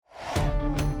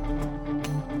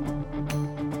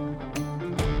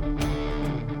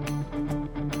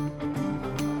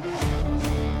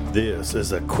This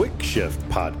is a quick shift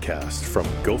podcast from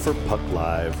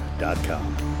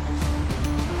gopherpucklive.com.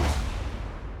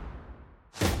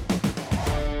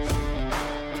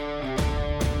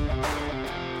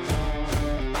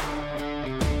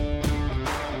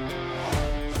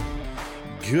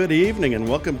 Good evening and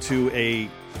welcome to a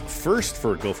first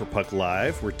for Gopher Puck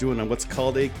Live. We're doing what's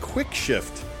called a quick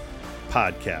shift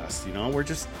podcast. You know, we're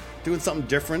just doing something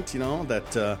different, you know,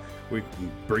 that we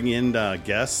bring in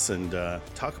guests and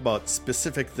talk about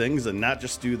specific things and not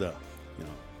just do the, you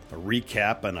know, a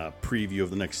recap and a preview of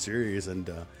the next series. And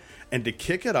to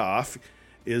kick it off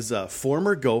is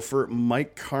former Gopher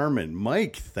Mike Carman.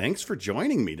 Mike, thanks for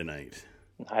joining me tonight.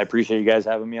 I appreciate you guys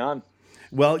having me on.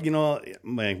 Well, you know,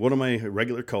 one of my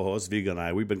regular co-hosts, Viga, and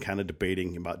I, we've been kind of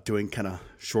debating about doing kind of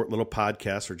short little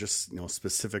podcasts or just, you know,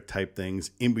 specific type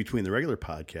things in between the regular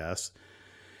podcasts.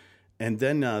 And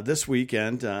then this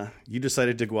weekend, you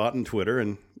decided to go out on Twitter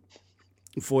and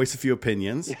voice a few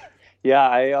opinions. Yeah,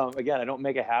 I don't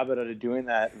make a habit of doing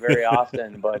that very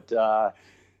often, but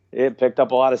it picked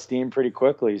up a lot of steam pretty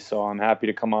quickly. So I'm happy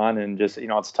to come on and just, you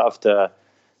know, it's tough to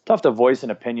voice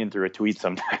an opinion through a tweet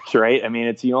sometimes, right? I mean,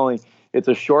 it's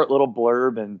a short little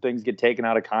blurb and things get taken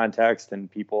out of context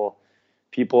and people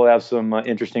have some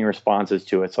interesting responses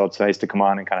to it. So it's nice to come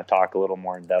on and kind of talk a little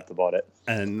more in depth about it.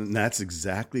 And that's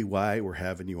exactly why we're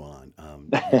having you on.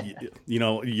 You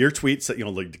know, your tweets, you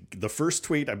know, like the first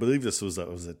tweet, I believe this was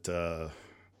it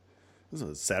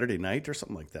Saturday night or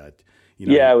something like that? You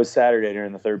know, yeah, it was Saturday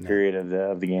during the third period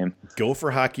of the game.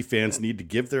 Gopher hockey fans need to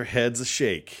give their heads a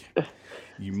shake.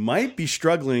 You might be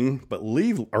struggling, but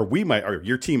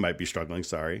your team might be struggling,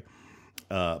 sorry.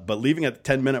 But leaving at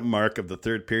the 10-minute mark of the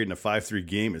third period in a 5-3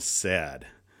 game is sad.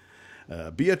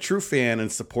 Be a true fan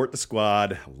and support the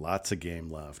squad. Lots of game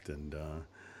left. And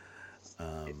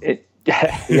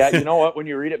yeah, you know what? When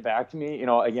you read it back to me, you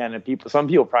know, again, some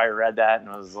people probably read that and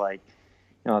it was like,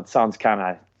 you know, it sounds kind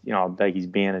of, you know, like he's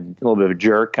being a little bit of a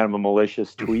jerk, kind of a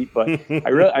malicious tweet. But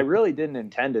I really didn't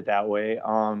intend it that way.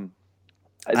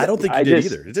 I don't think you did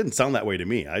either. It didn't sound that way to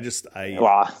me. It's just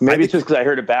because I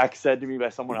heard it back said to me by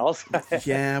someone else.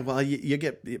 Yeah, well, you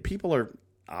get people are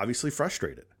obviously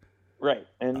frustrated, right,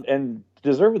 and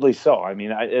deservedly so. I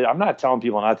mean, I'm not telling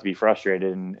people not to be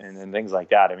frustrated and things like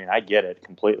that. I mean, I get it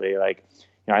completely. Like,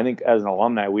 you know, I think as an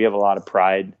alumni, we have a lot of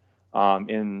pride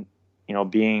in, you know,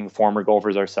 being former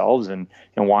Gophers ourselves and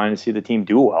wanting to see the team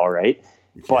do well, right?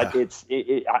 But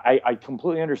I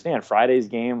completely understand. Friday's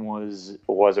game was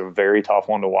a very tough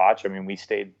one to watch. I mean, we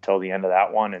stayed till the end of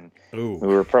that one, and we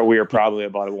were probably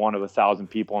about one of 1,000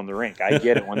 people in the rink. I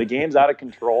get it. When the game's out of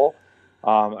control,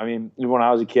 I mean, when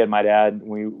I was a kid, my dad,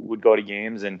 we would go to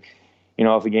games, and you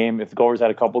know, if the Gophers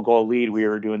had a couple goal lead, we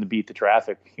were doing the beat the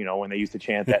traffic. You know, when they used to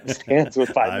chant that in the stands with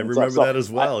 5 minutes I remember that as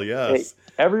well. Yes,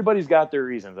 everybody's got their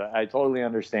reasons. I totally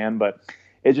understand, but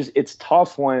it's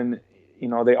tough when, you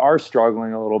know, they are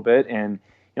struggling a little bit and,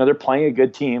 you know, they're playing a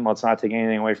good team. Let's not take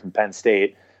anything away from Penn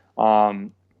State.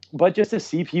 But just to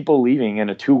see people leaving in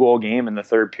a 2-goal game in the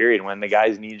third period when the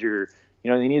guys need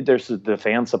the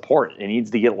fan support. It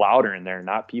needs to get louder in there,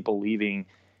 not people leaving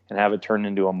and have it turn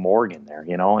into a morgue in there,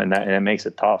 you know, and it makes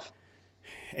it tough.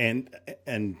 And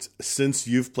since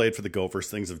you've played for the Gophers,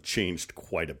 things have changed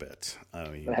quite a bit. I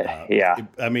mean, yeah.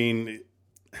 I mean,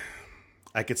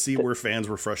 I could see where fans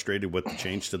were frustrated with the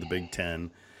change to the Big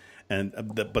Ten,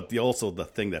 but also the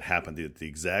thing that happened at the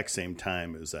exact same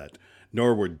time is that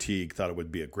Norwood Teague thought it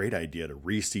would be a great idea to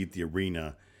reseat the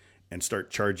arena and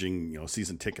start charging, you know,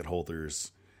 season ticket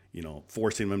holders, you know,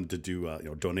 forcing them to do you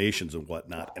know, donations and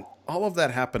whatnot, and all of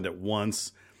that happened at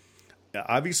once.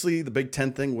 Obviously, the Big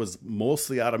Ten thing was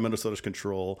mostly out of Minnesota's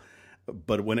control,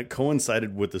 but when it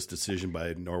coincided with this decision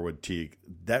by Norwood Teague,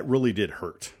 that really did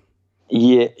hurt.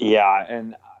 Yeah,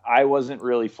 and I wasn't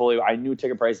really I knew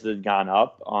ticket prices had gone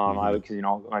up. Because, you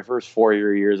know, my first 4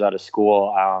 years out of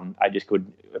school, I just could,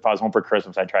 if I was home for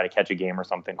Christmas, I'd try to catch a game or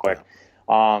something quick.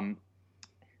 But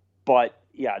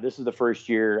yeah, this is the first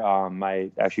year.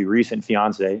 My actually recent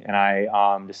fiance and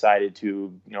I decided to,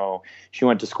 you know, she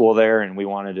went to school there, and we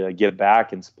wanted to give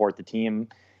back and support the team.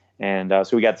 And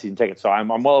so we got season tickets. So I'm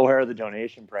well aware of the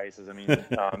donation prices. I mean,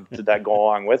 did that go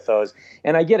along with those?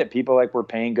 And I get it. People we're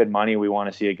paying good money. We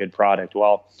want to see a good product.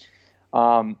 Well,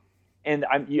 and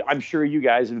I'm sure you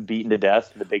guys have beaten to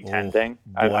death the Big Ten thing.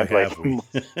 As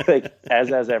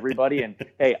everybody. And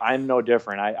hey, I'm no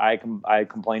different. I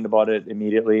complained about it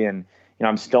immediately, and you know,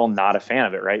 I'm still not a fan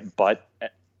of it, right? But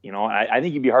you know, I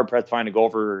think you'd be hard pressed to find a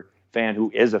Gopher fan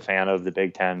who is a fan of the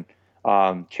Big Ten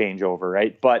changeover,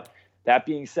 right? But that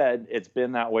being said, it's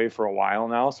been that way for a while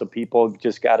now, so people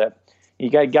just gotta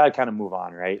kind of move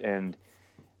on, right? And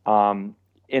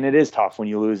and it is tough when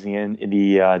you lose the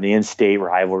in-state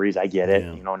rivalries. I get it.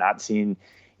 Yeah. Not seeing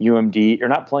UMD, you're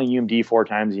not playing UMD 4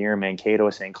 times a year, Mankato,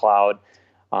 St. Cloud.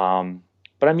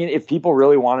 But I mean, if people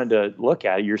really wanted to look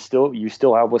at it, you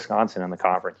still have Wisconsin in the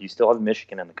conference. You still have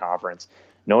Michigan in the conference.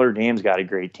 Notre Dame's got a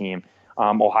great team.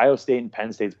 Ohio State and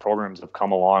Penn State's programs have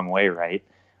come a long way, right?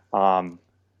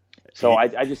 So I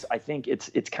think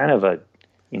it's kind of a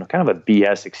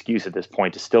BS excuse at this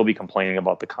point to still be complaining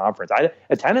about the conference.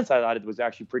 Attendance, I thought it was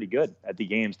actually pretty good at the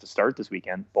games to start this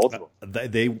weekend. Both of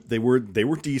them. They were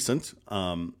decent.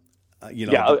 I'm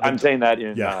saying that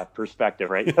in perspective,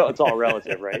 right? It's all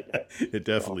relative, right? It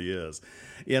definitely is.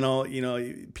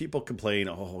 People complain,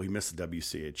 oh, we missed the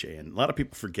WCHA, and a lot of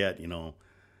people forget,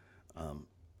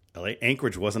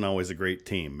 Anchorage wasn't always a great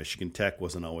team. Michigan Tech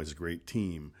wasn't always a great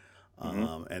team.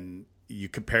 And you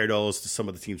compare those to some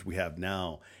of the teams we have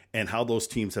now and how those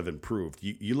teams have improved.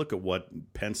 You look at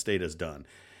what Penn State has done.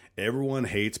 Everyone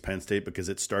hates Penn State because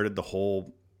it started the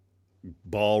whole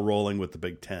ball rolling with the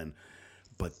Big Ten.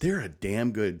 But they're a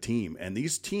damn good team. And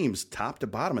these teams, top to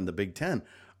bottom in the Big Ten,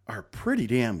 are pretty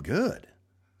damn good.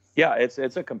 Yeah, it's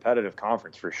a competitive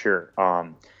conference for sure.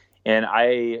 Penn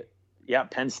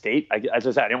State, as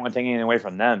I said, I didn't want to take anything away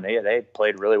from them. They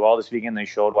played really well this weekend. They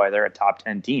showed why they're a top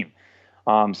 10 team.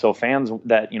 So fans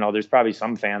that, there's probably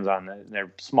some fans on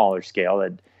their smaller scale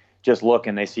that just look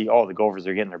and they see, oh, the Gophers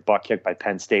are getting their butt kicked by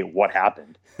Penn State. What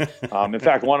happened? In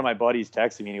fact, one of my buddies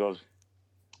texted me and he goes,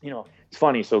 it's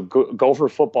funny. So Gopher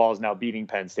football is now beating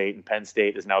Penn State, and Penn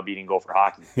State is now beating Gopher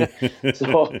hockey.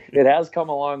 So it has come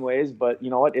a long ways, but you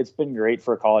know what? It's been great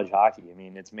for college hockey. I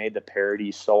mean, it's made the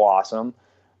parity so awesome.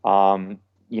 I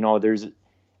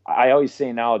always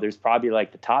say now there's probably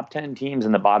like the top 10 teams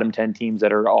and the bottom 10 teams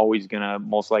that are always going to,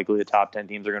 most likely the top 10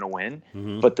 teams are going to win.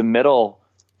 Mm-hmm. But the middle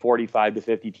 45 to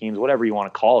 50 teams, whatever you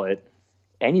want to call it,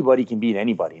 anybody can beat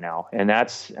anybody now. And I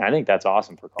think that's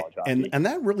awesome for college hockey. And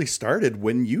that really started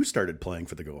when you started playing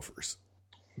for the Gophers.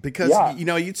 Because,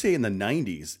 you'd say in the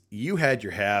 90s, you had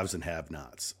your haves and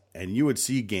have-nots. And you would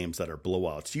see games that are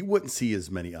blowouts. You wouldn't see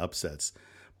as many upsets.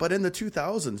 But in the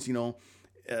 2000s,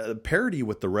 parity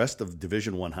with the rest of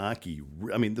Division I hockey,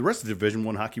 the rest of Division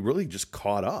I hockey really just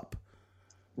caught up.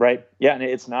 Right. Yeah. And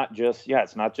it's not just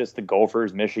the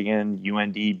Gophers, Michigan,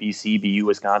 UND, BC, BU,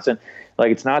 Wisconsin.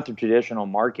 Like, it's not the traditional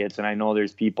markets. And I know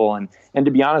there's people, and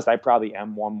to be honest, I probably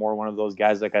am one of those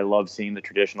guys. Like, I love seeing the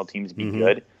traditional teams be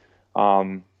good.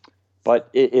 But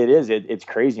it's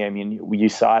crazy. I mean, you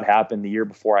saw it happen the year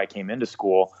before I came into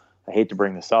school. I hate to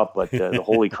bring this up, but the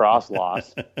Holy Cross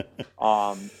loss.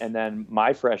 And then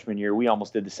my freshman year, we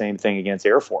almost did the same thing against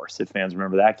Air Force. If fans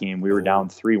remember that game, we were down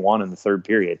 3-1 in the third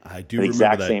period. I do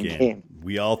remember that game.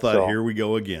 We all thought, here we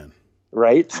go again.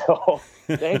 Right. So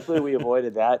thankfully we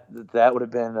avoided that. That would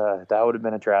have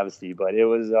been a travesty. But it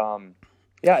was,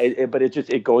 but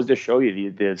it goes to show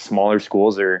you the smaller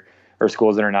schools or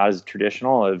schools that are not as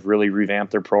traditional have really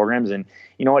revamped their programs. And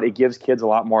you know what? It gives kids a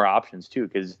lot more options too,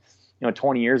 because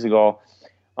 20 years ago,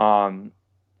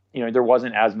 there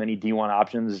wasn't as many D1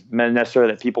 options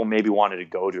necessarily that people maybe wanted to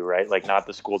go to, right? Like, not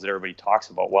the schools that everybody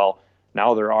talks about. Well,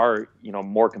 now there are,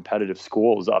 more competitive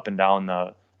schools up and down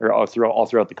all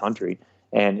throughout the country.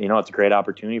 And, it's a great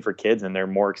opportunity for kids, and they're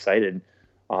more excited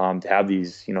to have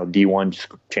these,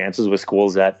 D1 chances with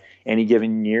schools that any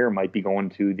given year might be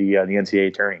going to the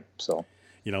NCAA tourney. So,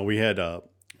 we had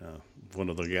one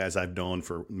of the guys I've known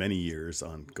for many years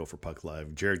on Gopher Puck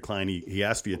Live, Jared Klein, he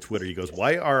asked via Twitter, he goes,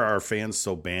 why are our fans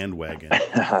so bandwagon?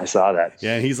 I saw that.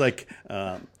 Yeah, and he's like,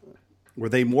 were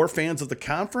they more fans of the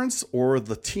conference or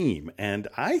the team? And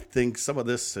I think some of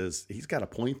this he's got a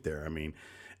point there. I mean,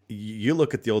 you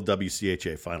look at the old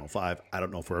WCHA Final Five. I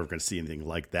don't know if we're ever going to see anything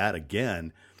like that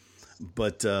again,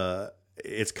 but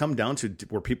it's come down to,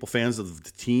 were people fans of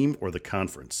the team or the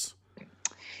conference?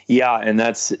 Yeah, and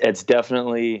it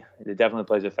definitely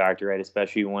plays a factor, right?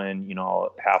 Especially when,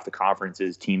 half the conference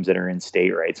is teams that are in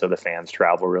state, right? So the fans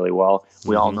travel really well.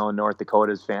 We all know North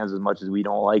Dakota's fans, as much as we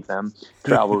don't like them,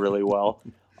 travel really well.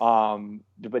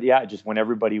 But yeah, just when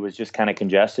everybody was just kind of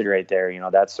congested right there,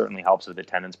 that certainly helps with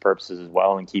attendance purposes as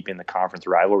well and keeping the conference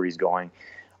rivalries going.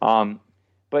 But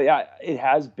yeah, it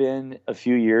has been a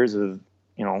few years of,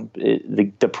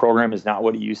 the program is not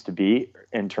what it used to be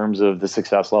in terms of the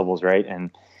success levels, right?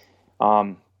 And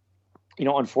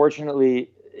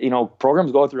unfortunately,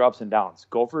 programs go through ups and downs.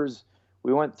 Gophers,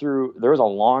 there was a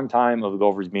long time of the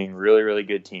Gophers being really, really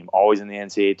good team, always in the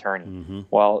NCAA tourney. Mm-hmm.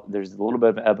 Well, there's a little bit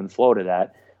of an ebb and flow to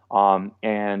that.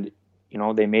 And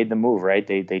they made the move, right?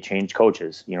 They changed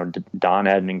coaches. Don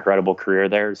had an incredible career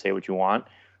there, say what you want.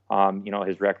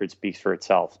 His record speaks for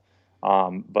itself.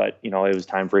 But it was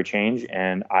time for a change.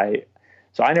 And I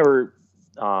never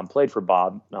played for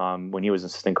Bob when he was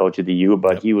assistant coach at the U,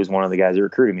 but he was one of the guys that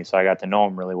recruited me, so I got to know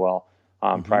him really well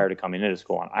prior to coming into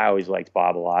school. And I always liked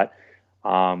Bob a lot.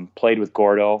 Played with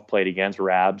Gordo, played against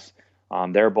Rabs.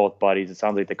 They're both buddies. It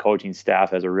sounds like the coaching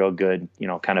staff has a real good,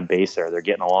 kind of base there. They're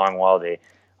getting along well. They,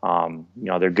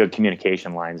 they're good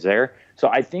communication lines there. So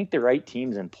I think the right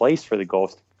team's in place for the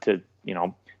Ghost to,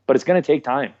 but it's going to take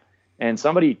time. And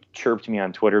somebody chirped me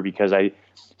on Twitter because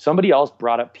somebody else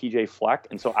brought up PJ Fleck.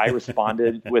 And so I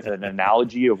responded with an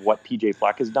analogy of what PJ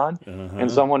Fleck has done.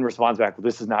 And someone responds back, well,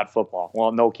 this is not football.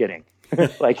 Well, no kidding.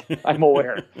 Like, I'm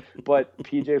aware. But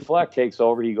PJ Fleck takes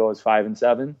over. He goes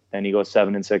 5-7, and he goes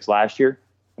 7-6 last year.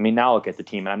 I mean, now look at the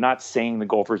team. And I'm not saying the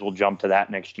Gophers will jump to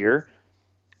that next year.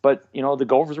 But, the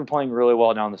Gophers were playing really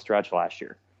well down the stretch last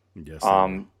year. Yes.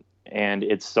 And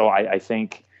it's so I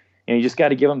think you just got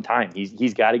to give him time.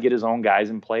 He's got to get his own guys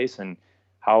in place and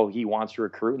how he wants to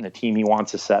recruit and the team he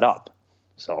wants to set up.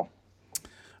 So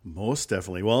most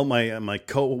definitely. Well, one of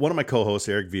my co-hosts,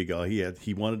 Eric Vigo, he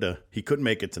couldn't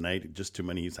make it tonight. Just too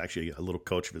many. He's actually a little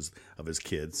coach of his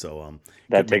kids, so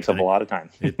that takes up a lot of time.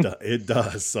 It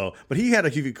does. So, but he had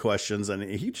a few questions, and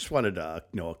he just wanted to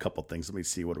know a couple things. Let me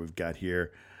see what we've got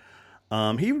here.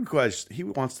 He wants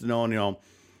to know.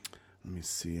 Let me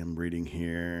see. I'm reading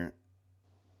here.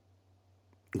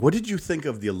 What did you think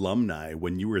of the alumni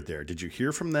when you were there? Did you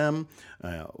hear from them?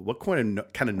 What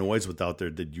kind of noise was out there?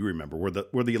 Did you remember? Were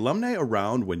the alumni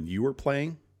around when you were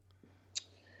playing?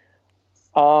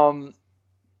 Not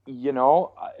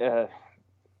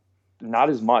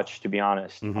as much, to be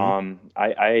honest.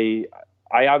 I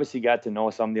obviously got to know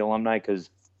some of the alumni because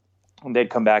they'd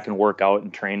come back and work out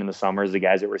and train in the summers, the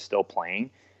guys that were still playing.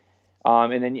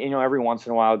 And then, every once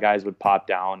in a while, guys would pop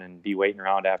down and be waiting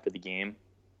around after the game.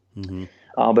 Mm-hmm.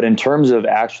 But in terms of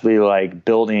actually like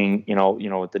building,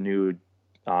 with the new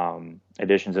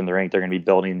additions in the rink, they're going to be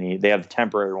building they have the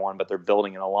temporary one, but they're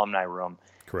building an alumni room.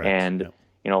 Correct. And,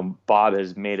 Bob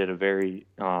has made it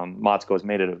Motzko has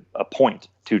made it a point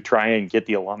to try and get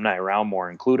the alumni around more,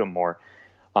 include them more.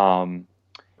 And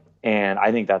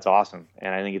I think that's awesome.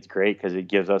 And I think it's great because it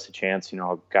gives us a chance,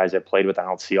 guys that played with, I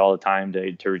don't see all the time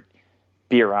to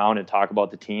be around and talk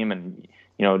about the team. And,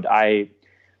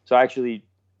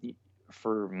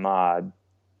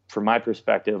 from my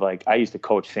perspective, like I used to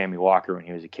coach Sammy Walker when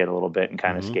he was a kid a little bit and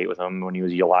kind of skate with him when he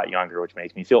was a lot younger, which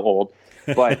makes me feel old.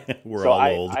 But we're all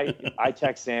old. I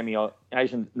text Sammy,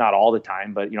 not all the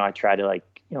time, but I try to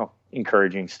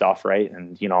encouraging stuff, right?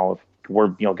 And if we're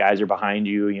guys are behind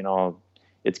you,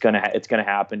 it's gonna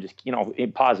happen. Just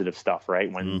positive stuff,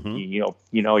 right? When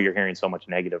you're hearing so much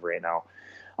negative right now.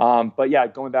 But yeah,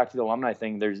 going back to the alumni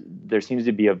thing, there seems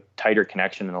to be a tighter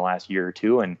connection in the last year or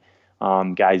two, and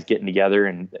guys getting together,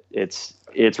 and it's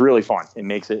really fun. It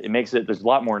makes it there's a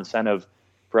lot more incentive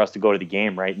for us to go to the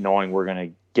game, right? Knowing we're going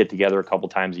to get together a couple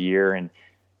times a year and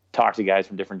talk to guys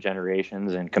from different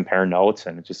generations and compare notes,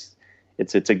 and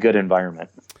it's a good environment.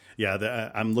 Yeah,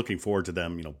 I'm looking forward to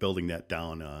them, building that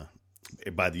down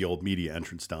by the old media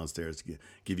entrance downstairs,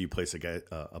 give you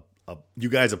you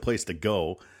guys a place to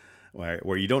go.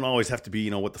 Where you don't always have to be,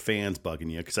 with the fans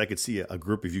bugging you, because I could see a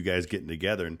group of you guys getting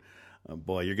together, and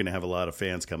boy, you're going to have a lot of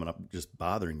fans coming up just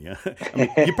bothering you. I mean,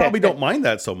 you probably don't mind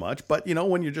that so much, but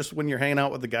when you're hanging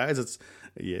out with the guys,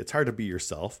 it's hard to be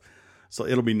yourself. So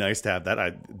it'll be nice to have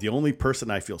that. The only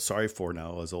person I feel sorry for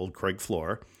now is old Craig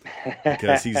Floor,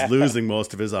 because he's losing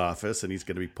most of his office and he's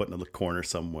going to be put in a corner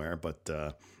somewhere. But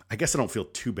I guess I don't feel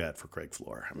too bad for Craig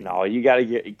Floor. I mean, no, you got to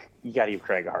give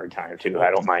Craig a hard time too. I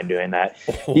don't mind doing that.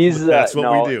 That's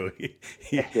what we do.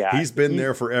 He's been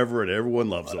there forever, and everyone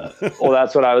loves him. Well,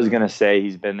 that's what I was going to say.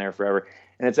 He's been there forever,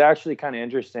 and it's actually kind of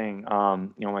interesting.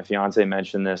 My fiance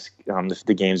mentioned this.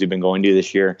 The games we've been going to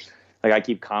this year. Like I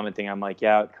keep commenting, I'm like,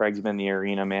 yeah, Craig's been the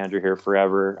arena manager here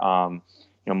forever.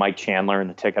 Mike Chandler in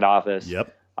the ticket office.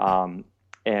 Yep.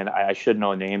 And I should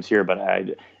know names here, but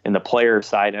in the player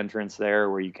side entrance there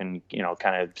where you can,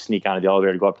 kind of sneak onto the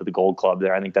elevator to go up to the Gold Club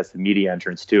there. I think that's the media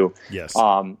entrance too. Yes.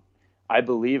 I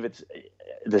believe it's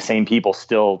the same people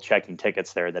still checking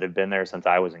tickets there that have been there since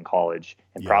I was in college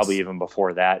and probably even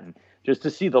before that. And just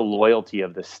to see the loyalty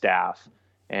of the staff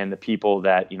and the people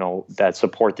that, that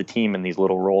support the team in these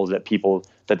little roles that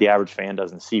the average fan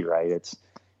doesn't see, right? It's,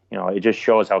 it just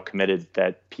shows how committed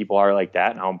that people are like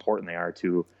that and how important they are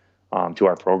to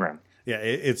our program. Yeah,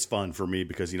 it's fun for me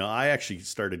because, I actually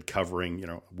started covering,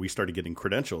 we started getting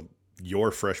credentialed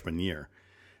your freshman year,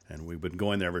 and we've been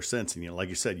going there ever since. And, like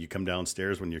you said, you come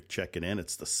downstairs when you're checking in,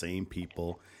 it's the same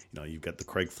people. You've got the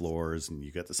Craig Floors and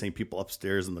you've got the same people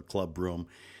upstairs in the club room.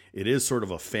 It is sort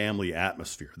of a family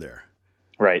atmosphere there.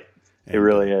 Right. It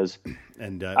really is.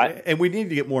 And we need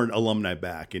to get more alumni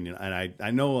back. And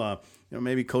I know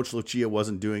maybe Coach Lucia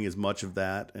wasn't doing as much of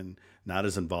that and not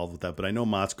as involved with that, but I know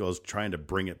Motzko's trying to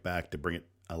bring it back, to bring it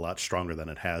a lot stronger than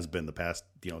it has been the past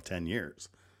 10 years.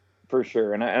 For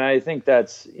sure. And I think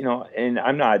that's, and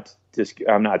I'm not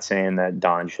saying that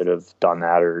Don should have done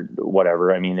that or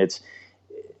whatever. I mean,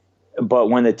 but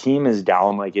when the team is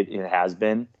down like it has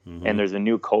been, and there's a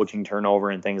new coaching turnover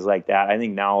and things like that, I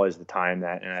think now is the time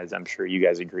that, and as I'm sure you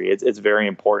guys agree, it's very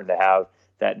important to have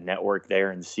that network there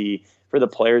and for the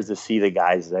players to see the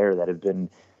guys there that have been,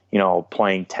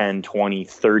 playing 10, 20,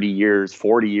 30 years,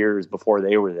 40 years before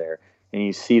they were there. And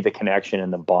you see the connection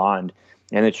and the bond,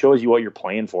 and it shows you what you're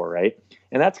playing for, right?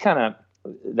 And that's kind of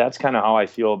how I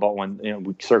feel about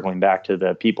when, circling back to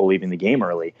the people leaving the game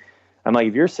early. I'm like,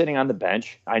 if you're sitting on the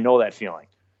bench, I know that feeling.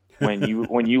 When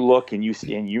you look and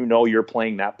you're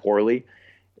playing that poorly,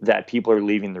 that people are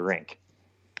leaving the rink.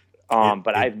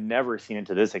 But I've never seen it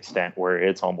to this extent where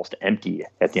it's almost empty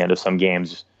at the end of some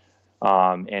games.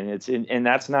 And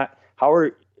that's not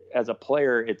as a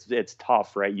player, it's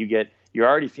tough, right? You're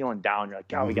already feeling down. You're like,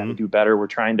 God, we got to do better. We're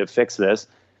trying to fix this.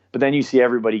 But then you see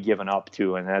everybody giving up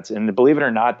too. And believe it or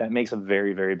not, that makes a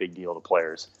very, very big deal to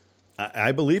players.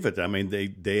 I believe it. I mean,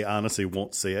 they honestly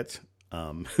won't say it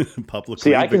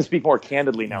publicly. See, I can speak more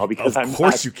candidly now because of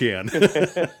course you can.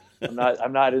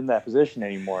 I'm not in that position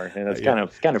anymore, and it's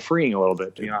kind of freeing a little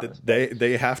bit, to be honest.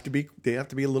 They have to be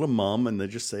a little mum, and they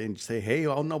just say, hey,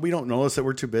 oh no, we don't notice that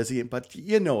we're too busy, but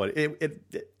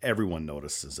it everyone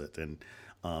notices it, and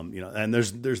and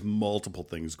there's multiple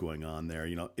things going on there,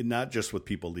 not just with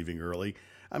people leaving early.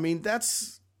 I mean,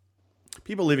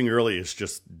 people leaving early is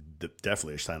just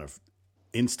definitely a sign of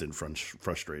instant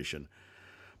frustration.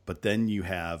 But then you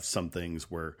have some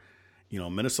things where,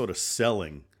 Minnesota's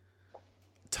selling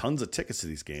tons of tickets to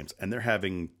these games, and they're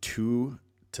having 2,000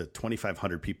 to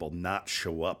 2,500 people not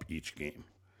show up each game.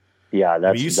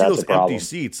 Yeah, you see those empty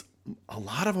seats. A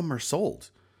lot of them are sold.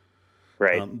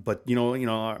 Right. But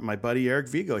my buddy Eric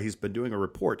Vigo, he's been doing a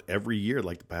report every year,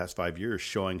 like the past 5 years,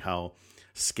 showing how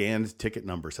scanned ticket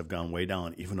numbers have gone way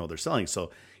down, even though they're selling.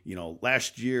 So,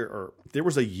 last year, or there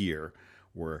was a year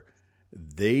where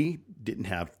they didn't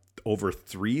have over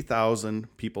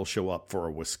 3,000 people show up for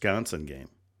a Wisconsin game.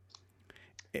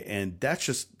 And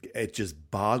it just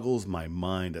boggles my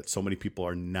mind that so many people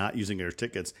are not using their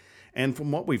tickets. And from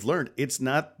what we've learned, it's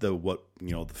not what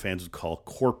the fans would call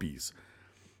corpies.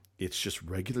 It's just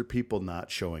regular people not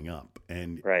showing up.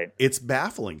 And It's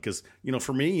baffling because,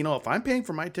 for me, if I'm paying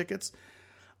for my tickets,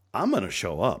 I'm going to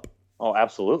show up. Oh,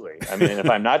 absolutely. I mean, if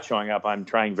I'm not showing up, I'm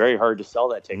trying very hard to sell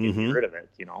that ticket and get rid of it,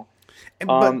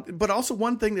 But also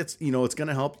one thing that's, it's going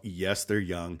to help. Yes, they're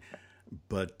young,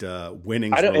 but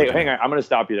winning. Hang on. I'm going to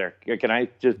stop you there. Can I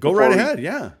just go right ahead?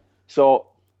 Yeah. So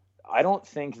I don't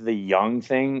think the young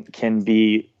thing can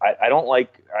be, I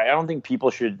don't think people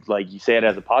should you say it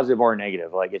as a positive or a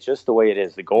negative. It's just the way it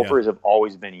is. The Gophers have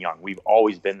always been young. We've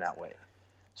always been that way.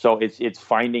 So it's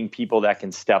finding people that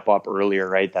can step up earlier,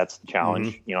 right? That's the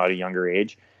challenge, at a younger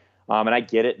age. And I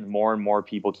get it. More and more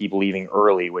people keep leaving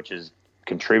early, which is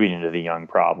contributing to the young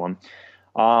problem.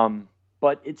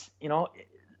 But it's,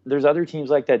 there's other teams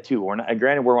like that too.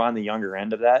 Granted, we're on the younger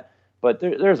end of that, but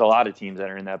there's a lot of teams that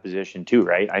are in that position too,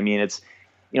 right? I mean, it's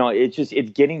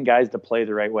getting guys to play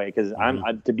the right way. Because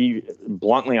I'm to be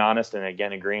bluntly honest, and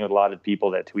again, agreeing with a lot of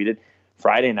people that tweeted,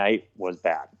 Friday night was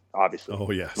bad, obviously.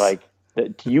 Oh, yes.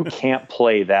 You can't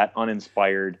play that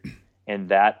uninspired and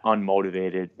that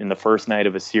unmotivated in the first night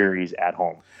of a series at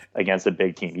home against a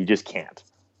big team. You just can't.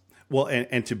 Well,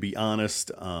 and to be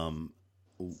honest,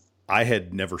 I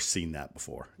had never seen that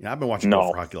before. I've been watching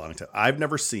Gopher hockey a long time. I've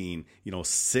never seen,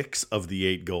 6 of the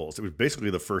 8 goals. It was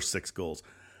basically the first 6 goals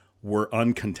were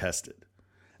uncontested.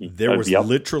 There was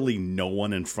literally no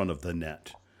one in front of the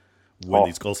net when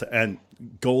these goals. And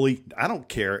goalie, I don't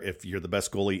care if you're the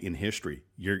best goalie in history.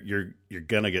 You're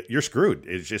you're screwed.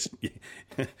 It's just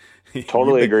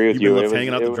totally agree with you. It was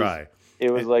hanging out to dry.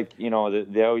 It was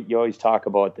you always talk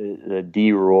about the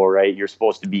D rule, right? You're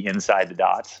supposed to be inside the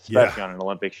dots, especially on an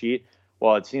Olympic sheet.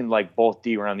 Well, it seemed like both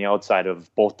D were on the outside of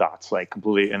both dots,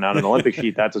 completely. And on an Olympic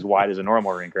sheet, that's as wide as a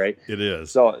normal rink, right? It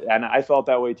is. So, and I felt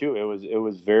that way too. It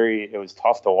was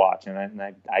tough to watch, and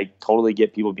I totally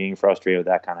get people being frustrated with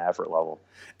that kind of effort level.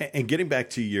 And getting back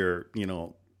to your,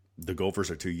 the Gophers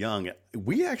are too young.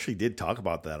 We actually did talk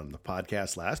about that on the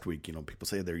podcast last week. People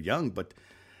say they're young, but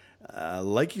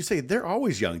like you say, they're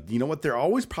always young. You know what? They're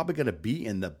always probably going to be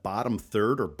in the bottom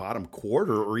third or bottom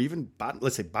quarter or even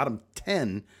bottom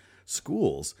 10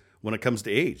 schools when it comes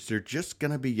to age. They're just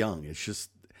going to be young. It's just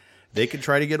they can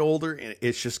try to get older, and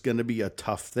it's just going to be a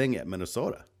tough thing at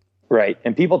Minnesota. Right.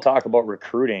 And people talk about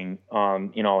recruiting,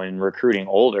 and recruiting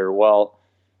older. Well,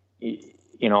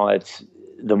 it's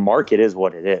the market is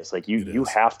what it is. Like you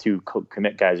have to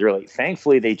commit guys early.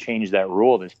 Thankfully, they changed that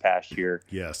rule this past year.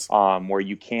 Yes. Where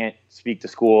you can't speak to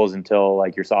schools until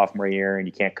like your sophomore year, and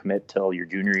you can't commit till your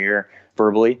junior year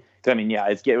verbally. I mean, yeah,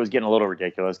 it was getting a little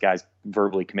ridiculous, guys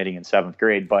verbally committing in 7th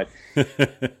grade, but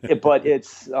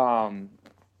it's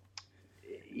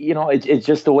it's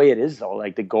just the way it is though.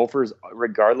 Like the Gophers,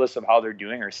 regardless of how they're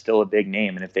doing, are still a big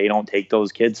name, and if they don't take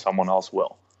those kids, someone else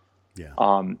will. Yeah.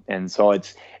 And so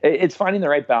it's finding the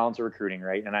right balance of recruiting,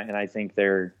 right? And I think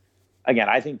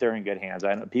I think they're in good hands.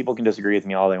 I know people can disagree with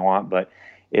me all they want, but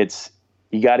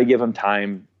you got to give them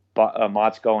time.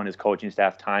 Motzko and his coaching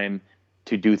staff time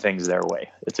to do things their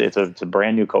way. It's a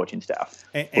brand new coaching staff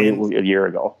a year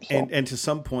ago. So. And to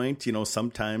some point,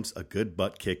 sometimes a good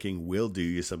butt kicking will do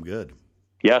you some good.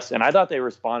 Yes, and I thought they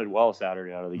responded well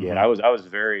Saturday out of the gate. I was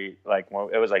very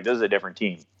it was like this is a different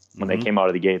team when they came out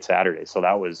of the gate Saturday. So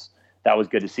that was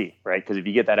good to see, right? Because if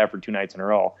you get that effort 2 nights in a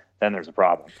row, then there's a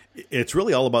problem. It's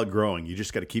really all about growing. You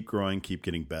just got to keep growing, keep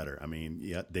getting better. I mean,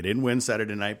 yeah, they didn't win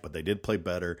Saturday night, but they did play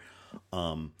better.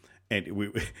 And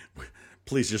we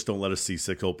please just don't let us see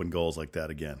 6 open goals like that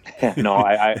again. No,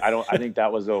 I don't. I think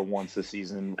that was a once a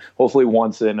season, hopefully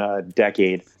once in a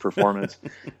decade performance.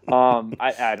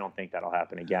 I don't think that'll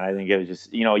happen again. I think it was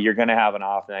just, you're going to have an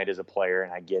off night as a player,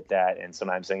 and I get that. And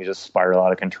sometimes things just spiral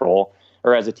out of control.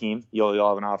 Or as a team, you'll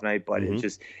have an off night, but it's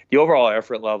just the overall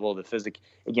effort level, the physics.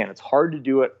 Again, it's hard to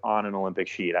do it on an Olympic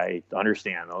sheet. I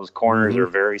understand those corners are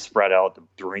very spread out.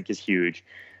 The rink is huge,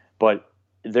 but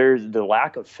there's the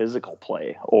lack of physical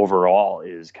play overall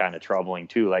is kind of troubling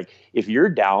too. Like if you're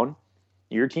down,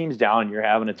 your team's down, you're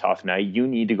having a tough night, you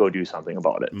need to go do something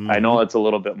about it. I know it's a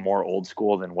little bit more old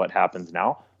school than what happens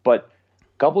now, but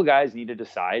a couple guys need to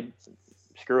decide,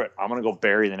 screw it, I'm going to go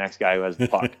bury the next guy who has the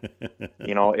puck.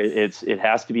 It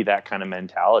has to be that kind of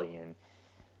mentality. And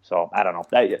so I don't know,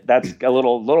 that's a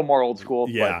little more old school,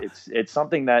 but it's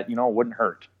something that, wouldn't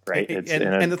hurt. Right.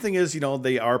 And the thing is,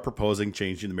 they are proposing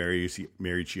changing the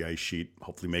Mariucci ice sheet,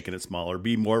 hopefully making it smaller,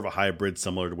 be more of a hybrid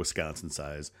similar to Wisconsin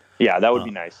size. Yeah, that would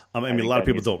be nice. I mean, a lot of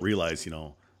people don't realize,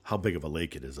 how big of a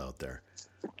lake it is out there.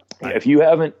 If you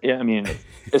haven't,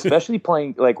 especially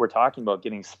playing like we're talking about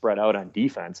getting spread out on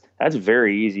defense, that's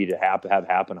very easy to have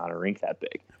happen on a rink that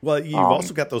big. Well, you've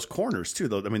also got those corners too,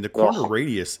 though. I mean, the corner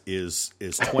radius is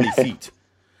 20 feet.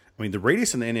 I mean, the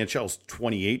radius in the NHL is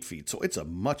 28 feet, so it's a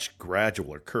much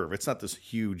gradualer curve. It's not this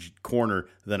huge corner,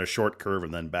 then a short curve,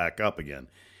 and then back up again.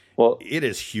 Well, it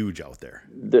is huge out there.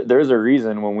 There's a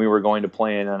reason when we were going to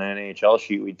play on an NHL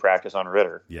sheet, we'd practice on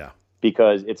Ritter. Yeah.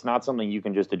 Because it's not something you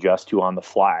can just adjust to on the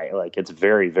fly. Like, it's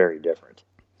very, very different.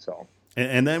 So.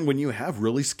 And then when you have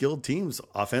really skilled teams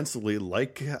offensively,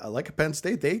 like a Penn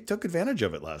State, they took advantage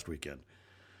of it last weekend.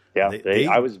 Yeah,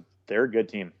 they're a good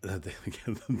team. They are a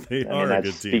good team. That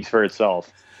speaks for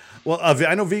itself. Well,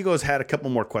 I know Vigo's had a couple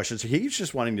more questions. He's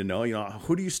just wanting to know,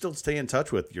 who do you still stay in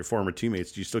touch with, your former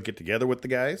teammates? Do you still get together with the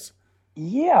guys?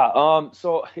 Yeah.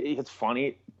 So it's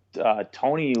funny.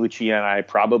 Tony, Lucia, and I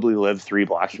probably live 3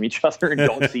 blocks from each other and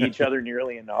don't see each other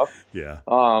nearly enough. Yeah.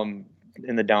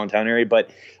 In the downtown area.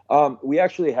 But we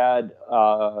actually had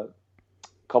a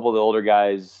couple of the older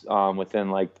guys within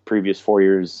like the previous 4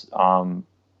 years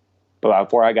but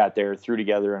before I got there, threw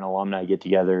together an alumni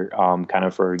get-together kind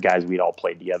of for guys we'd all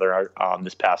played together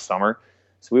this past summer.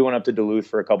 So we went up to Duluth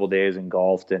for a couple of days and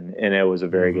golfed, and it was a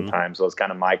very good time. So it's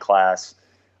kind of my class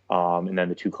and then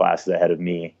the 2 classes ahead of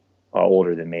me,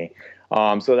 older than me.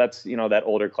 So that's, that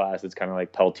older class, it's kind of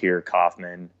like Peltier,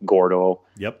 Kaufman, Gordo.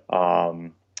 Yep.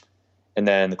 And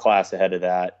then the class ahead of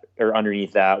that, or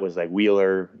underneath that, was like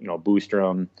Wheeler,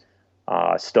 Boostrom,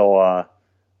 Stoa,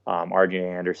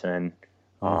 RJ Anderson.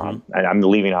 And I'm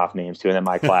leaving off names too, and then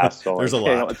my class. So there's a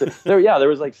lot. There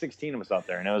was like 16 of us up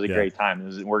there, and it was a great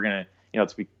time. We're gonna,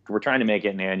 we're trying to make it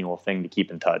an annual thing to keep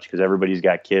in touch because everybody's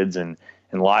got kids and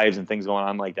lives and things going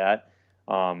on like that.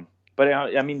 But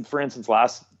I mean, for instance,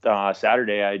 last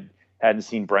Saturday I hadn't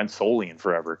seen Brent Soley in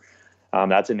forever.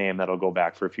 That's a name that'll go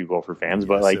back for a few Gopher fans.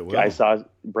 But I saw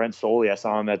Brent Soley. I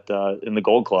saw him in the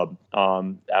Gold Club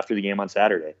after the game on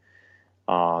Saturday.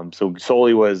 So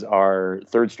Soley was our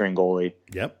 3rd string goalie.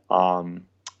 Yep.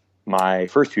 My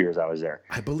first 2 years I was there.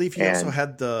 I believe he also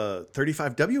had the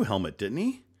 35W helmet, didn't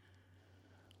he?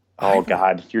 Oh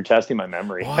God, you're testing my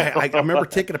memory. I remember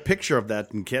taking a picture of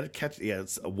that and catch. Yeah,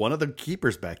 it's one of the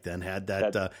keepers back then had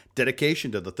that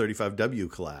dedication to the 35W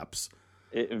collapse.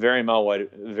 It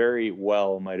very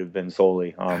well might have been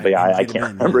Soley. But yeah, I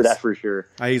can't remember that for sure.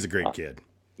 He's a great kid.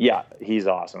 Yeah, he's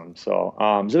awesome. So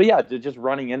yeah, just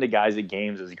running into guys at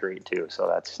games is great too. So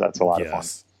that's a lot of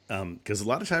fun. Because a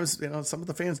lot of times, some of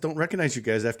the fans don't recognize you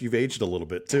guys after you've aged a little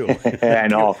bit too. I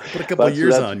know. Put a couple of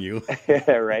years on you.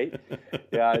 Right?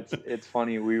 Yeah, it's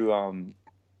funny. We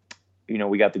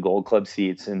got the Gold Club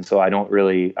seats, and so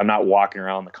I'm not walking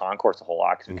around the concourse a whole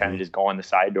lot because we kind of just go in the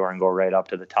side door and go right up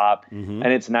to the top. And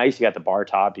it's nice. You got the bar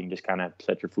top. You can just kind of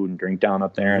set your food and drink down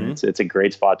up there, and it's a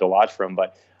great spot to watch from.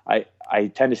 But I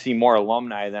tend to see more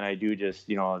alumni than I do just,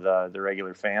 the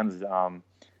regular fans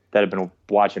that have been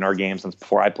watching our games since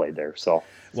before I played there. So,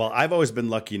 well, I've always been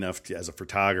lucky enough as a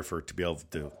photographer to be able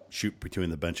to shoot between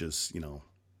the benches,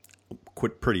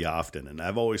 quite pretty often. And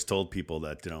I've always told people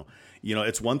that,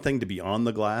 it's one thing to be on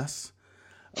the glass,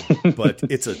 but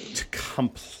it's a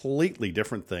completely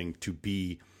different thing to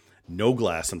be no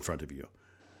glass in front of you.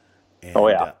 And,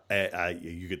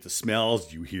 you get the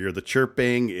smells, you hear the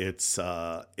chirping. It's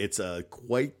a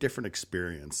quite different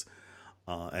experience.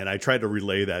 And I try to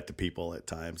relay that to people at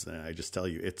times. And I just tell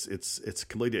you, it's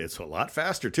a lot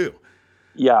faster too.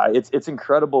 Yeah. It's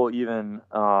incredible. Even,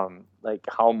 like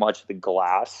how much the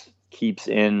glass keeps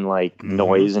in like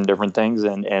noise and different things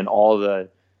and all the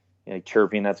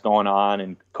chirping that's going on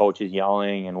and coaches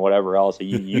yelling and whatever else.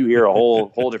 You hear a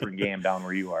whole different game down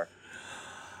where you are.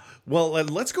 Well,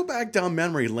 let's go back down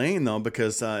memory lane, though,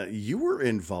 because you were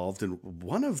involved in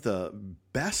one of the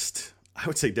best, I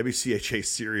would say, WCHA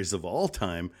series of all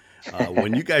time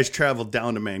when you guys traveled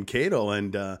down to Mankato.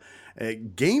 And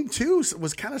game 2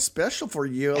 was kind of special for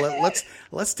you.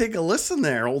 Let's take a listen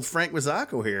there. Old Frank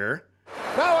Wazzacco here.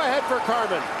 Now ahead for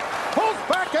Carman. Pulls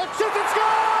back and shoots and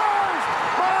scores!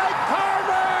 By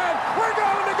Carman! We're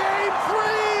going to game 3!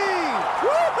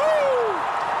 Woohoo!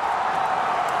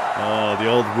 Oh, the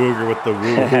old Wooger with the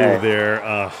woo-hoo there.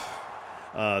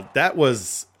 That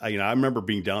was, I remember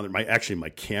being down there. My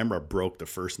camera broke the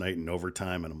first night in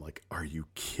overtime, and I'm like, are you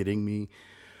kidding me?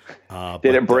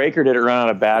 Did it break or did it run out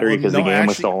of battery because the game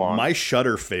was so long? My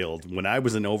shutter failed when I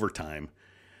was in overtime,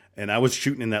 and I was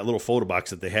shooting in that little photo box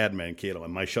that they had in Mankato,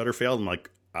 and my shutter failed. I'm like,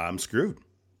 I'm screwed.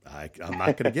 I'm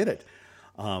not going to get it.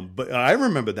 But I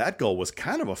remember that goal was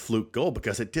kind of a fluke goal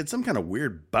because it did some kind of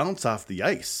weird bounce off the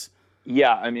ice.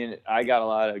 Yeah, I mean, I got a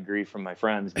lot of grief from my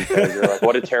friends because they're like,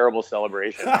 "What a terrible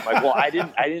celebration!" I'm like, "Well, I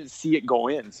didn't see it go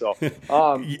in." So it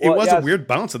was a weird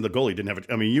bounce, and the goalie didn't have it.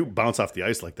 I mean, you bounce off the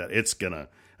ice like that, it's gonna.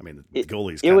 I mean, the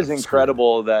goalie's. It was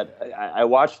incredible that I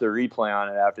watched the replay on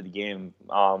it after the game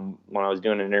when I was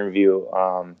doing an interview,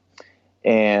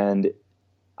 and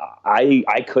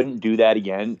I couldn't do that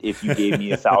again if you gave me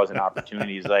 1,000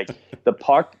 opportunities. Like the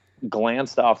puck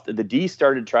glanced off the D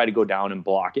started to try to go down and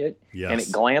block it, and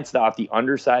it glanced off the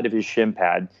underside of his shin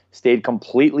pad, stayed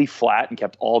completely flat and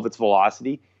kept all of its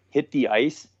velocity, hit the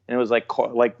ice, and it was like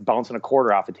bouncing a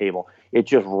quarter off a table. It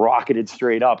just rocketed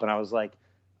straight up, and I was like,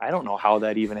 I don't know how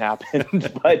that even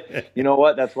happened, but you know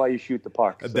what? That's why you shoot the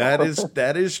puck. So.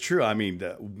 That is true. I mean,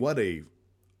 what a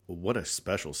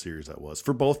special series that was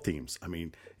for both teams. I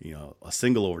mean, a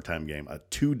single overtime game,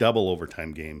 2 double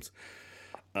overtime games.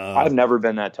 I've never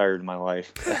been that tired in my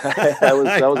life. that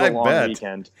was a long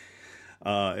weekend.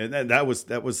 And that was,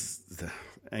 I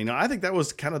think that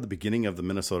was kind of the beginning of the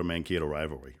Minnesota Mankato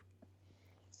rivalry.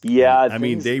 Yeah.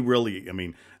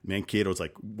 Mankato's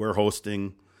like, we're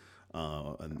hosting,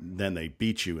 and then they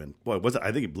beat you. And boy,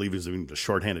 I believe it was even the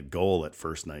shorthanded goal at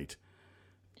first night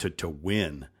to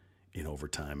win in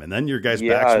overtime. And then your guys'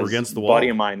 backs were against the wall. A buddy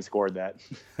of mine scored that.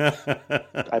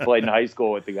 I played in high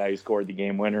school with the guy who scored the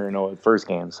game winner in the first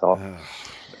game. So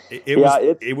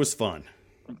it was fun.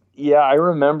 Yeah, I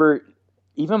remember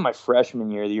even my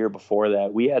freshman year, the year before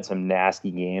that, we had some nasty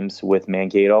games with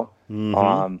Mankato.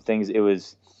 It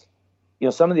was,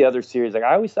 some of the other series, like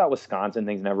I always thought Wisconsin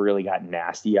things never really got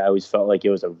nasty. I always felt like it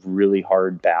was a really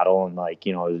hard battle and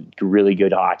it was really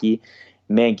good hockey.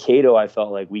 Mankato, I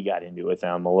felt like we got into it with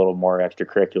them a little more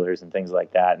extracurriculars and things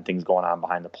like that and things going on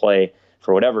behind the play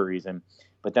for whatever reason.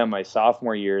 But then my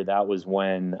sophomore year, that was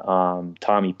when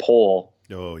Tommy Pohl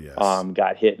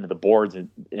got hit into the boards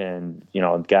and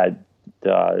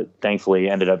thankfully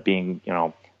ended up being,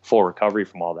 full recovery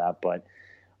from all that. But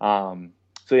I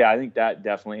think that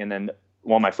definitely. And then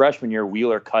my freshman year,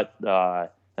 Wheeler cut, I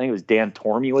think it was Dan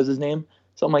Tormey was his name,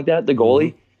 something like that, the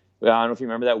goalie. I don't know if you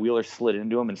remember that. Wheeler slid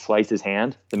into him and sliced his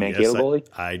hand, the Mankato goalie.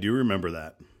 I do remember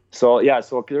that. So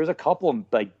there's a couple of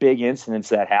big incidents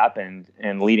that happened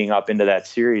and leading up into that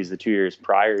series the 2 years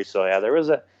prior. So it was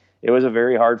a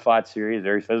very hard fought series,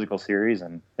 very physical series,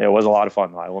 and it was a lot of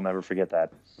fun. I will never forget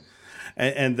that.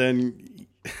 And then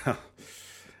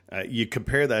you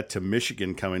compare that to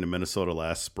Michigan coming to Minnesota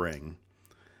last spring,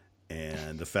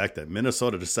 and the fact that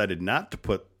Minnesota decided not to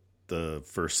put the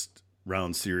first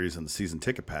round series and the season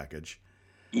ticket package.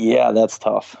 Yeah, that's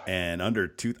tough. And I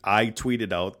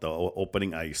tweeted out the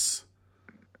opening ice.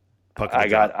 I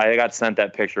got sent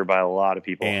that picture by a lot of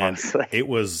people. And honestly. it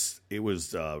was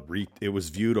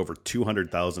viewed over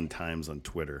 200,000 times on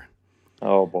Twitter.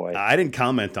 Oh boy! I didn't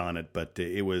comment on it, but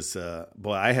it was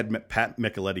I had Pat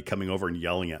Micheletti coming over and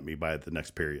yelling at me by the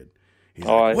next period. He's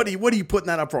like, "What are you putting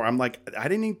that up for?" I'm like, "I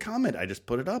didn't even comment. I just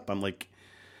put it up." I'm like,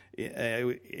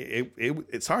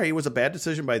 "Sorry, it was a bad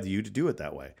decision by you to do it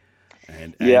that way."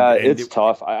 And it's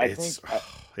tough. I think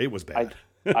it was bad.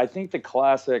 I think the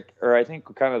classic, or I think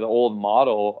kind of the old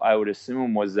model, I would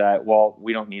assume was that, well,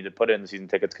 we don't need to put it in the season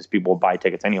tickets because people will buy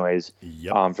tickets anyways.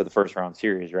 Yep. For the first round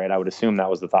series, right? I would assume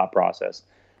that was the thought process.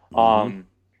 Mm-hmm.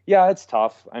 Yeah, it's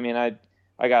tough. I mean, I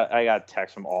got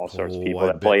texts from all sorts of people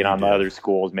that played on the other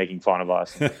schools making fun of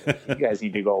us. You guys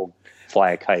need to go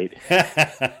fly a kite.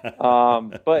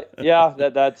 But yeah,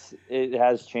 that's it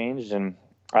has changed, and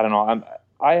I don't know.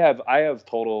 I have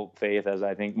total faith, as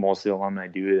I think most of the alumni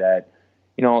do, that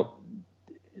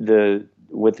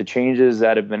with the changes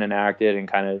that have been enacted and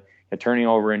kind of turning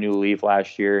over a new leaf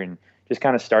last year and just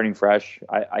kind of starting fresh,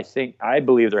 I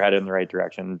believe they're headed in the right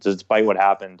direction, despite what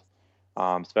happened,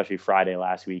 especially Friday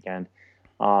last weekend.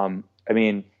 I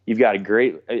mean, you've got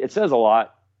it says a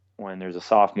lot when there's a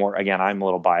sophomore. Again, I'm a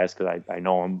little biased because I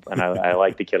know him and I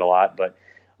like the kid a lot, but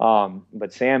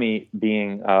Sammy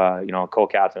being a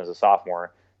co-captain as a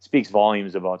sophomore speaks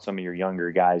volumes about some of your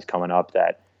younger guys coming up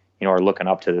that are looking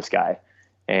up to this guy.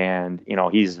 And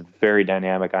he's very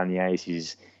dynamic on the ice.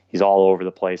 He's all over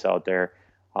the place out there.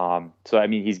 So I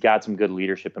mean, he's got some good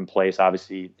leadership in place,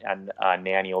 obviously. And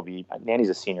Nanny's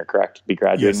a senior, correct? Be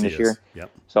graduating this year.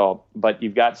 Yep. So, but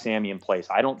you've got Sammy in place.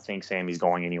 I don't think Sammy's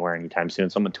going anywhere anytime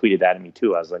soon. Someone tweeted that at me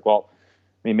too. I was like, well,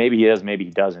 I mean, maybe he does, maybe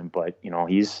he doesn't. But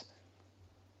he's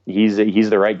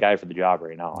the right guy for the job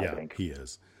right now. Yeah, I think he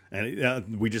is.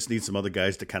 And we just need some other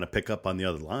guys to kind of pick up on the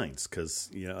other lines, because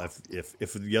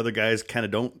if the other guys kind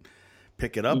of don't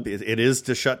pick it up, it is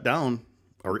to shut down,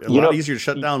 or a lot easier to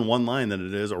shut down one line than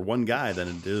it is, or one guy than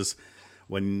it is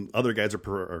when other guys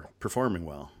are performing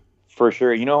well. For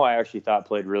sure. I actually thought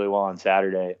played really well on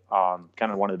Saturday. Kind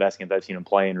of one of the best games I've seen him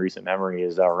play in recent memory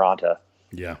is Ranta.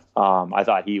 Yeah. I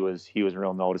thought he was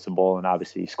real noticeable, and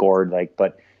obviously he scored.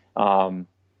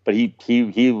 But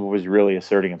he was really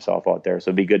asserting himself out there. So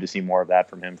it'd be good to see more of that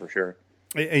from him for sure.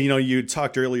 And you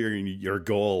talked earlier in your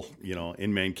goal,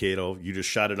 in Mankato, you just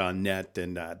shot it on net.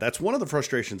 And that's one of the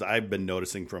frustrations I've been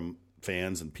noticing from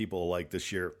fans and people like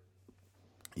this year.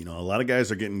 A lot of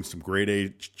guys are getting some grade A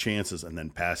chances and then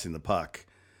passing the puck.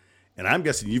 And I'm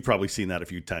guessing you've probably seen that a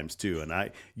few times too. And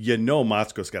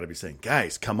Motzko's got to be saying,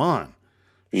 guys, come on.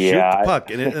 Shoot the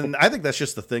puck. And I think that's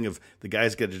just the thing of the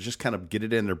guys got to just kind of get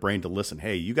it in their brain to listen.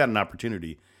 Hey, you got an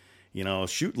opportunity,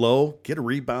 shoot low, get a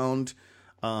rebound.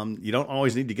 You don't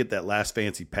always need to get that last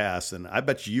fancy pass. And I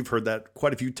bet you've heard that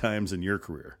quite a few times in your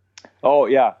career. Oh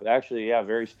yeah. Actually, yeah,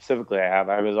 very specifically I have.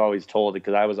 I was always told,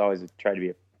 because I was always trying to be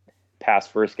a pass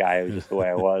first guy. It was just the way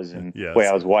I was and yes. the way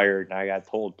I was wired. And I got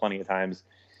told plenty of times,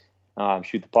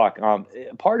 shoot the puck.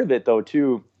 Part of it though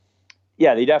too,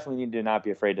 yeah, they definitely need to not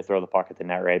be afraid to throw the puck at the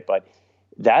net, right? But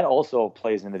that also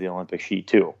plays into the Olympic sheet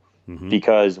too,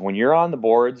 because when you're on the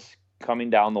boards coming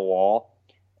down the wall,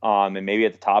 and maybe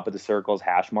at the top of the circles,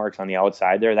 hash marks on the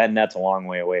outside there, that net's a long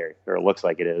way away, or it looks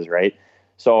like it is, right?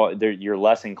 So you're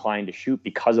less inclined to shoot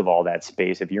because of all that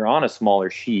space. If you're on a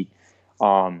smaller sheet,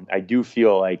 I do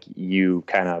feel like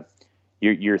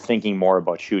you're thinking more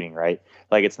about shooting, right?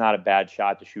 Like it's not a bad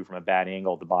shot to shoot from a bad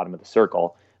angle at the bottom of the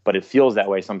circle, but it feels that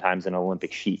way sometimes in an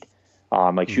Olympic sheet.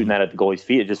 Shooting that at the goalie's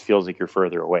feet, it just feels like you're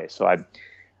further away. So I'm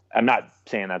not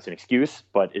saying that's an excuse,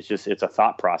 but it's a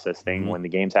thought process thing. When the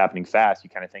game's happening fast,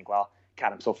 you kind of think, well,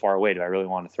 God, I'm so far away. Do I really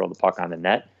want to throw the puck on the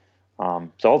net?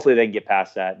 So hopefully they can get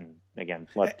past that and again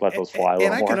let those fly a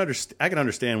little more. I can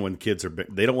understand when kids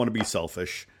they don't want to be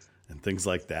selfish and things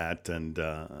like that. And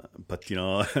but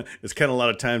it's kind of a lot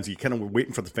of times you kind of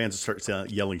waiting for the fans to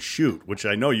start yelling "shoot," which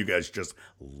I know you guys just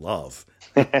love.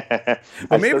 But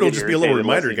maybe it'll just be a little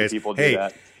reminder, guys.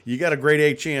 Hey, you got a grade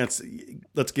A chance.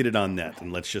 Let's get it on net,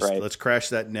 and let's crash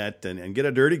that net and get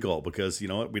a dirty goal, because we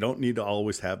don't need to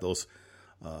always have those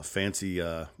fancy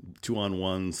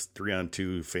 2-on-1s,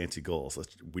 3-on-2 fancy goals.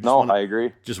 I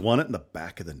agree. Just want it in the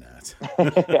back of the net.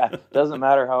 Yeah, doesn't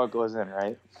matter how it goes in,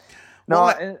 right?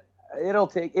 No, it'll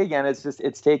take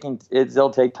it'll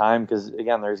take time, because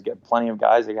again, there's plenty of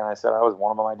guys. Again, I said I was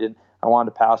one of them. I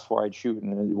wanted to pass before I'd shoot,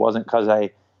 and it wasn't because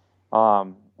I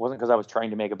was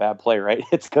trying to make a bad play, right?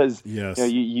 It's because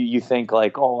you think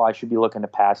like, oh, I should be looking to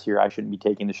pass here. I shouldn't be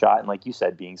taking the shot, and like you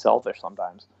said, being selfish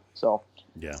sometimes. So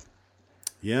yeah.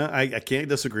 Yeah, I can't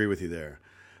disagree with you there.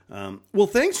 Well,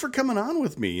 thanks for coming on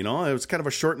with me. It was kind of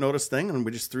a short notice thing, and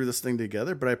we just threw this thing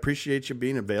together, but I appreciate you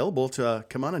being available to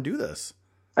come on and do this.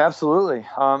 Absolutely.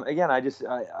 Again,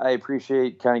 I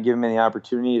appreciate kind of giving me the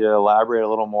opportunity to elaborate a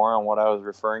little more on what I was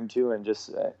referring to, and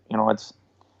just, it's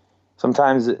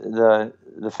sometimes the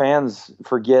fans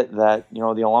forget that,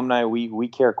 the alumni, we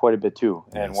care quite a bit too.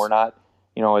 And we're not,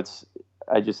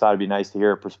 I just thought it'd be nice to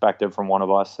hear a perspective from one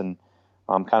of us, and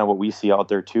kind of what we see out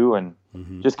there too. And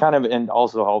just kind of, and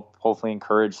also hopefully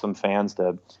encourage some fans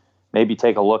to maybe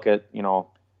take a look at,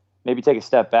 maybe take a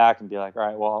step back and be like, all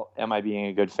right, well, am I being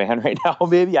a good fan right now?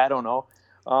 Maybe, I don't know.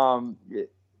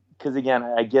 Because again,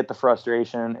 I get the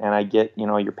frustration, and I get,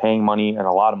 you're paying money, and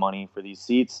a lot of money, for these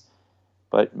seats,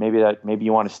 but maybe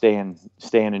you want to stay and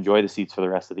enjoy the seats for the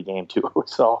rest of the game too.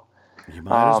 So you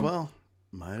might as well.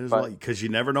 Because you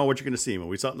never know what you're going to see. When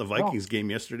we saw it in the Vikings game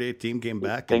yesterday, a team came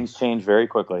back. Things change very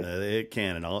quickly. It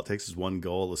can, and all it takes is one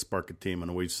goal to spark a team.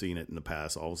 And we've seen it in the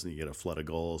past. All of a sudden, you get a flood of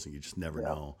goals, and you just never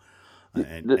know.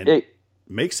 And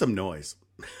make some noise.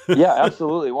 Yeah,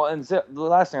 absolutely. Well, and the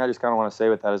last thing I just kind of want to say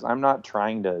with that is, I'm not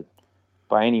trying to,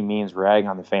 by any means, rag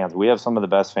on the fans. We have some of the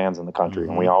best fans in the country,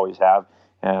 and we always have.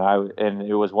 And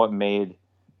it was what made,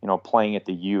 playing at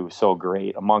the U so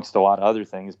great, amongst a lot of other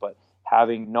things. But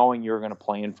knowing you're going to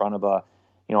play in front of a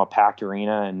packed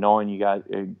arena, and knowing you got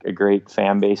a great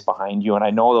fan base behind you, and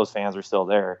I know those fans are still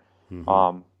there.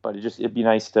 But it'd be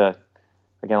nice to,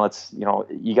 again,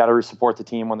 you got to support the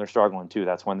team when they're struggling too.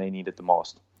 That's when they need it the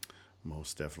most.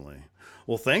 Most definitely.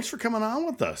 Well, thanks for coming on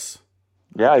with us.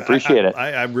 Yeah, I appreciate it.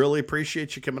 I really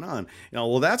appreciate you coming on.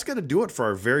 That's going to do it for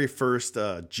our very first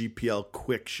GPL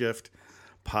Quick Shift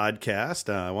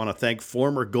podcast. I want to thank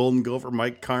former Golden Gopher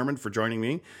Mike Carman for joining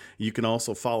me. You can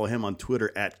also follow him on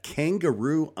Twitter at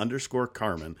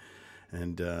kangaroo_Carman.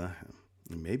 And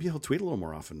maybe he'll tweet a little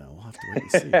more often now. We'll have to wait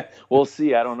and see. We'll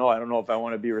see. I don't know. I don't know if I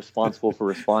want to be responsible for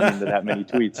responding to that many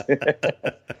tweets.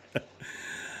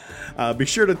 Be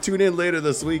sure to tune in later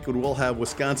this week when we'll have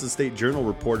Wisconsin State Journal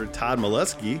reporter Todd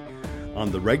Molesky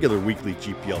on the regular weekly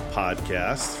GPL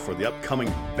podcast for the upcoming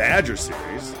Badger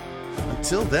series.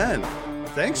 Until then,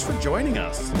 thanks for joining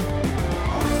us.